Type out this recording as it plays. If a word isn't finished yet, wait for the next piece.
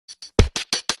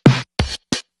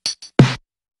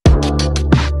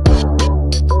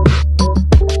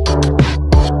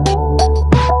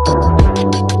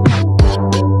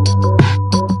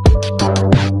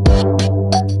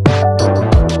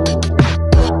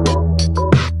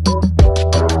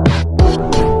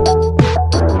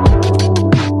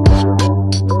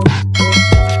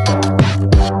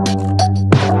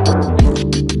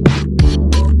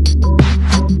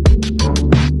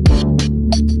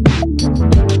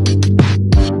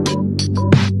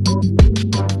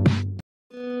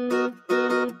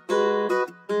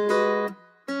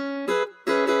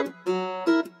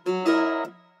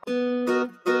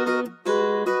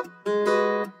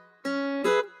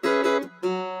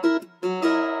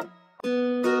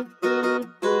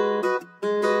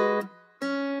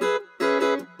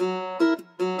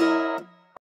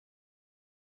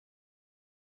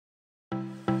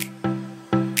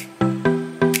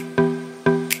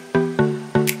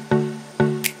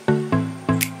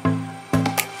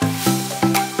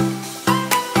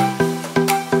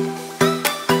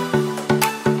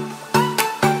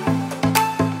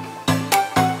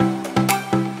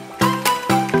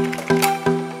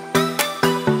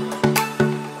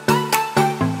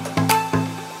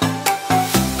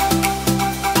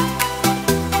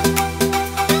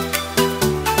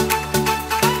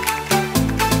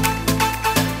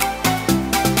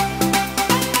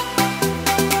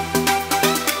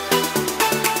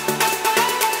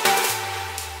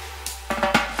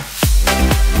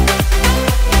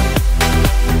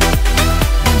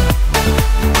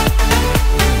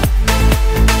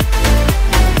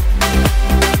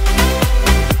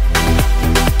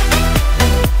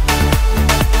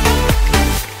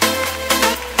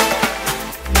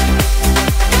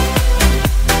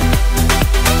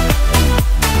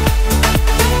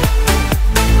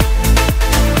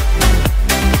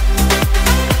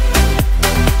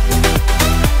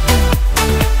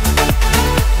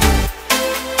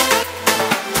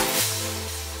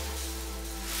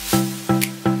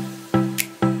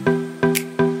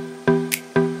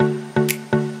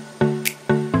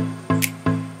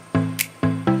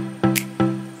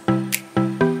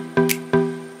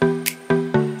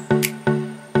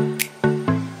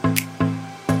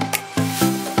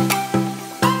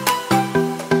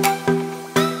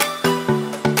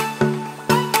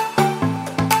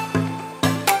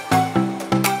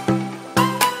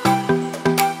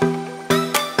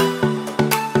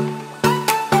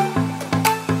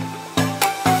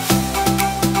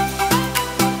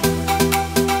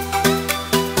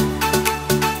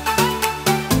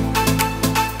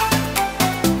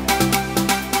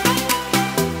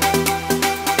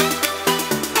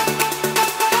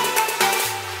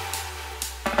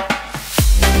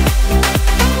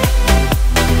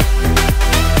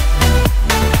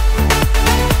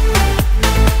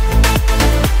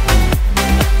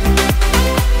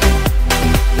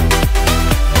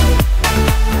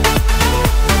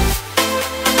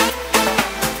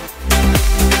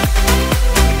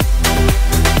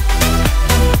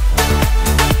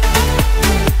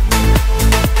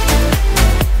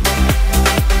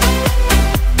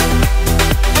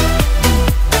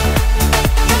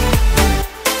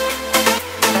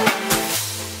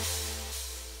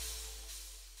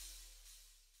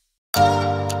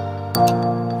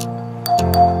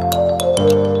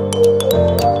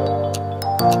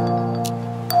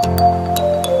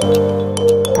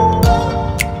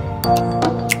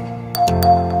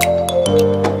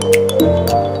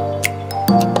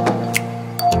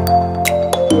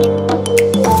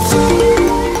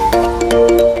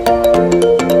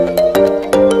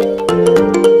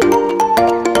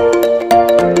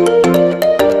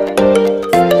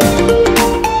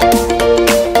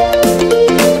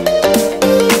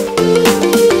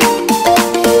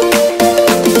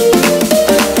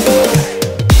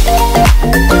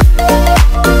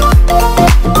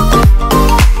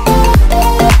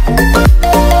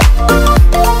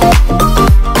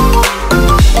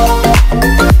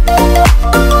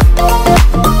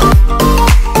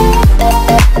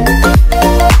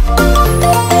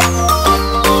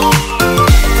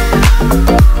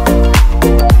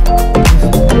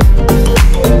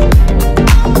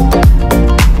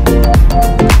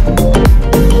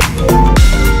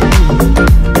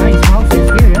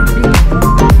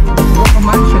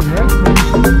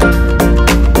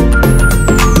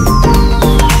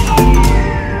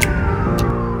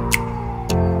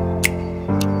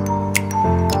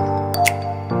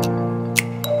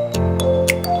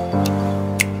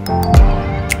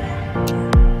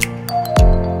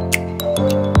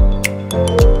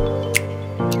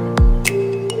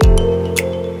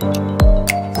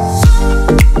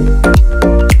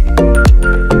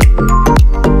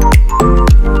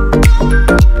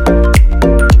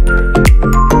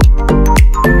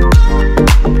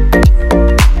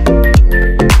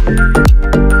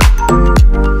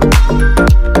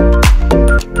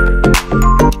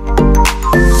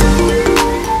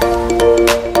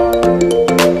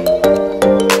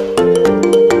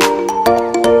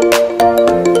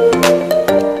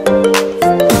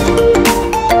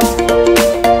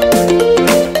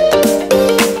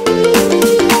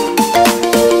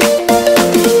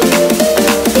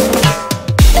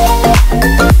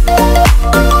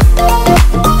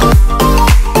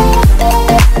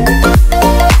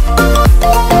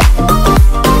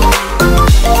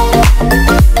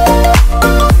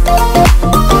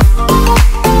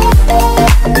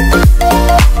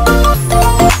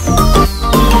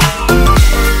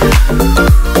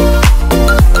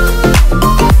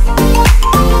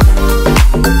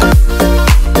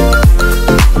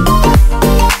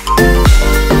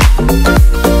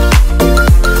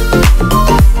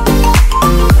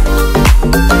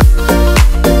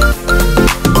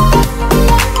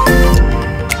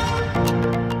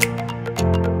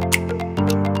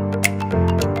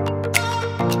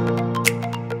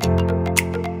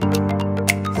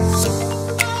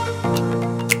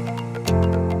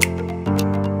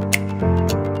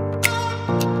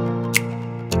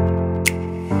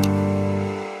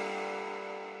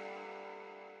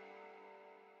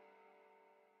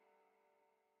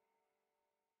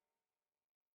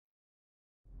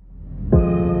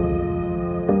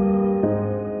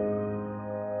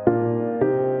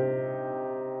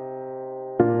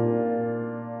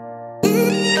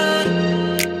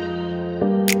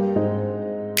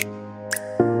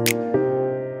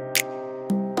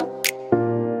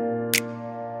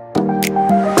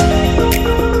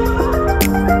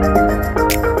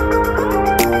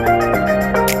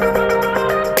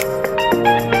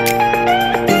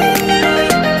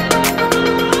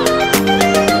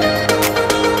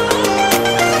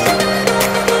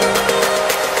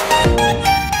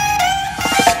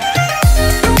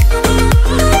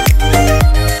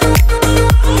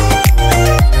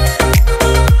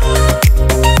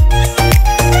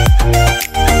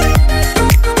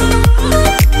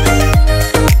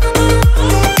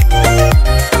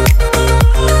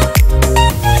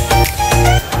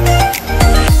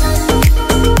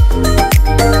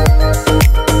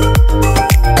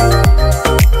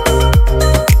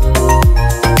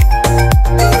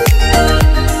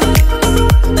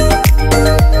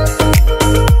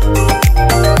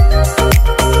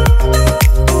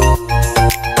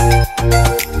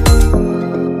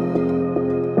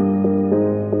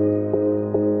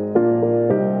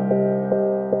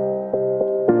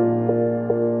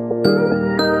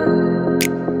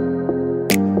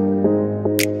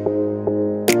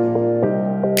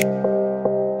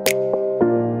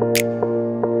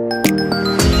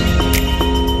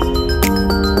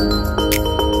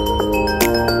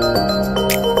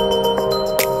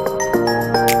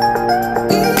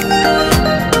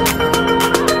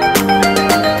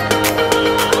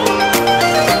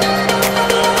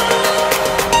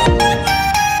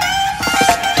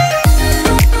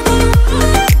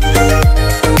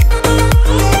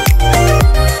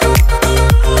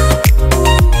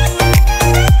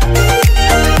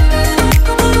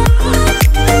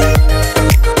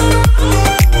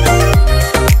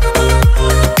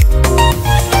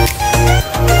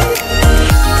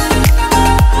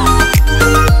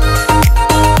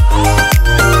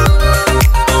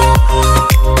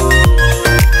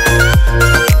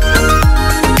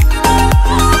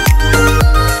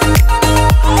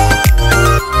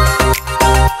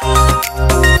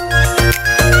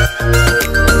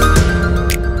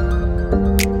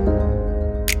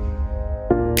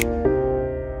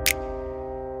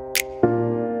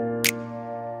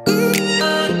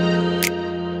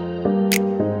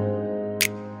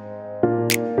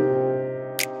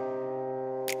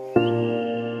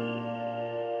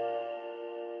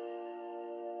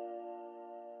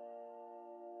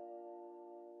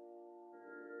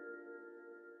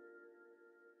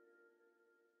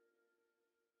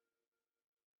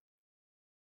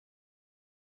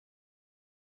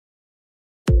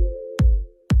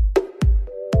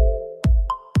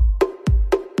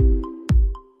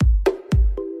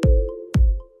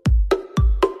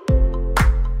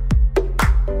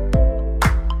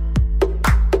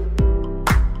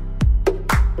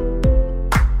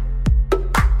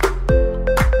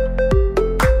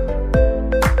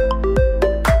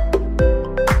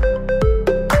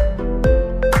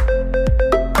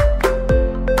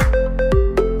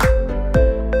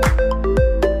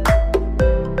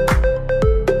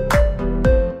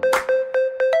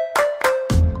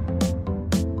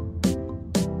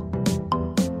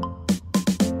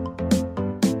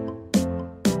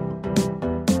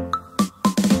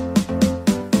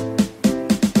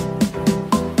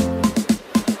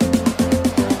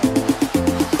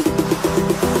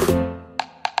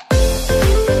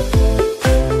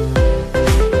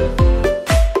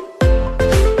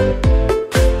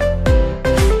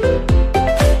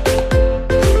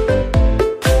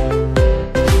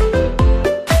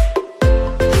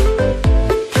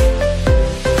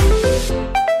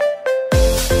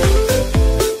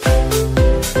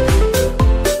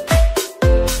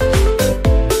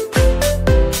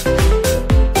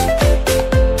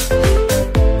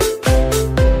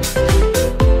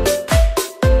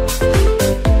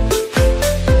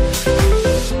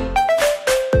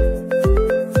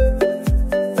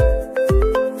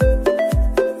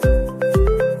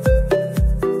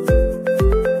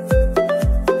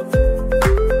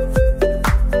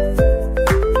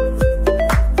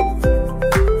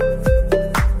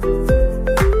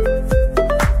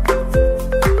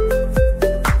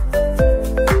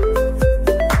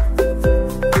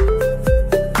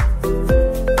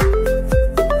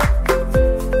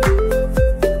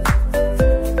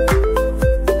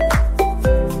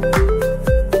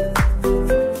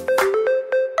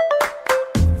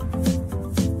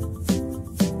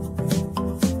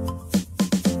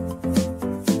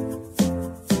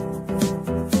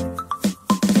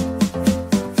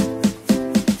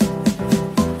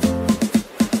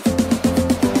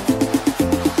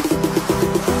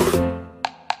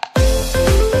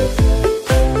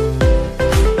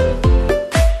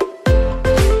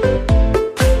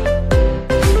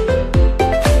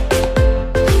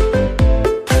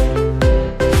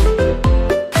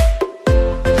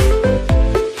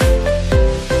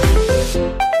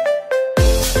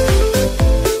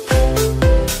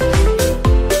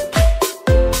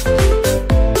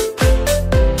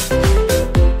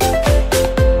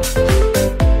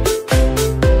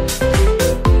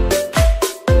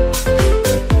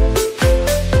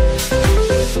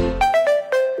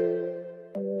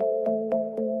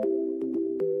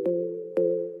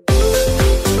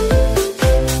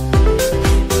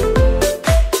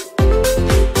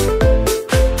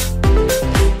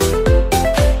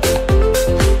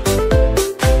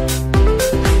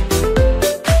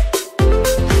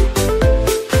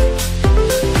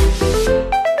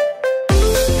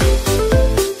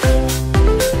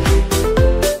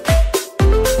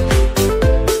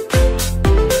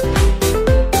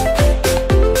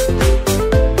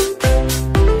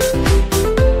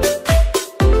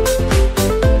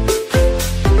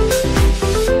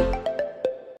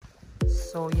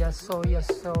Soya.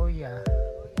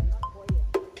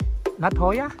 Not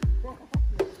Hoya?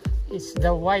 It's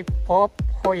the wife of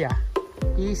Hoya.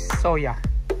 Is Soya.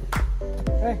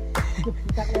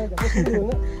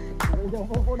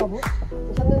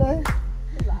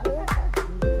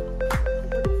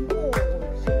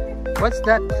 What's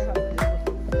that?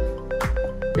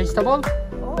 Vegetable?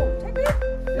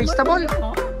 Vegetable?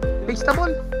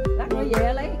 Vegetable?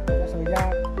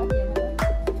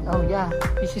 Oh yeah,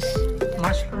 this is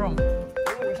mushroom.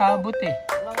 Kabuti.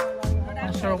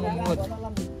 Mushroom wood.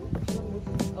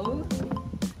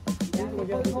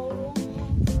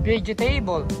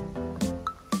 Vegetable.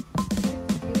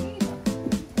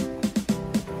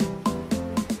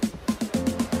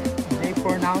 They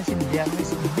pronounce in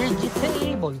Vietnamese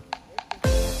vegetable.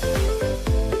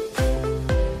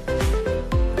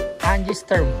 Angie's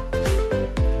term.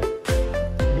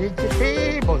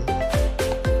 Vegetable.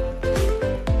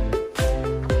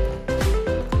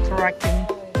 Tracking.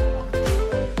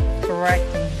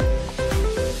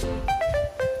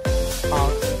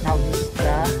 Now this is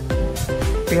the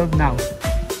field now.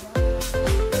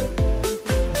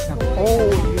 Oh,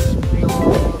 this field.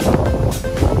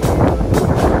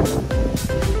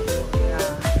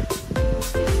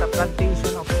 It's a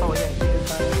plantation of soya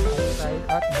outside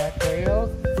at that trail.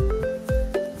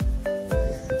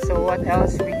 So what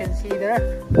else we can see there?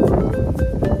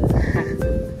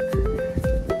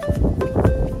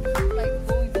 Like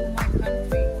going to my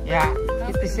country. Yeah,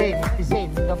 it's the same.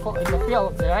 In the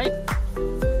field, right?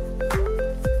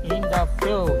 In the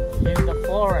field, in the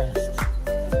forest.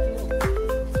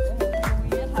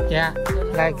 Yeah,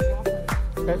 like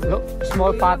look,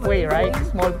 small pathway, right?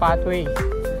 Small pathway.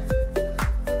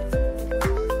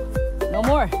 No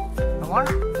more. No more?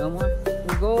 No more.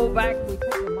 We go back to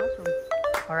check the mushroom.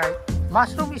 Alright.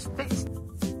 Mushroom is taste.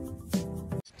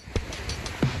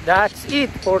 That's it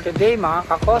for today, mga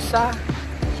kakosa.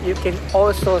 You can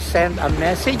also send a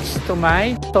message to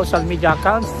my social media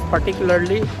accounts,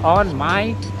 particularly on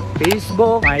my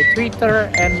Facebook, my Twitter,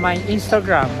 and my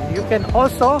Instagram. You can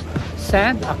also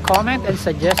send a comment and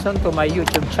suggestion to my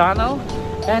YouTube channel.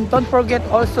 And don't forget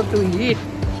also to hit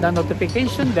the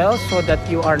notification bell so that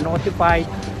you are notified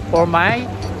for my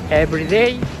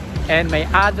everyday and my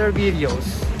other videos.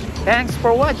 Thanks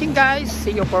for watching, guys.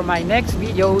 See you for my next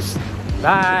videos.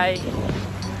 Bye.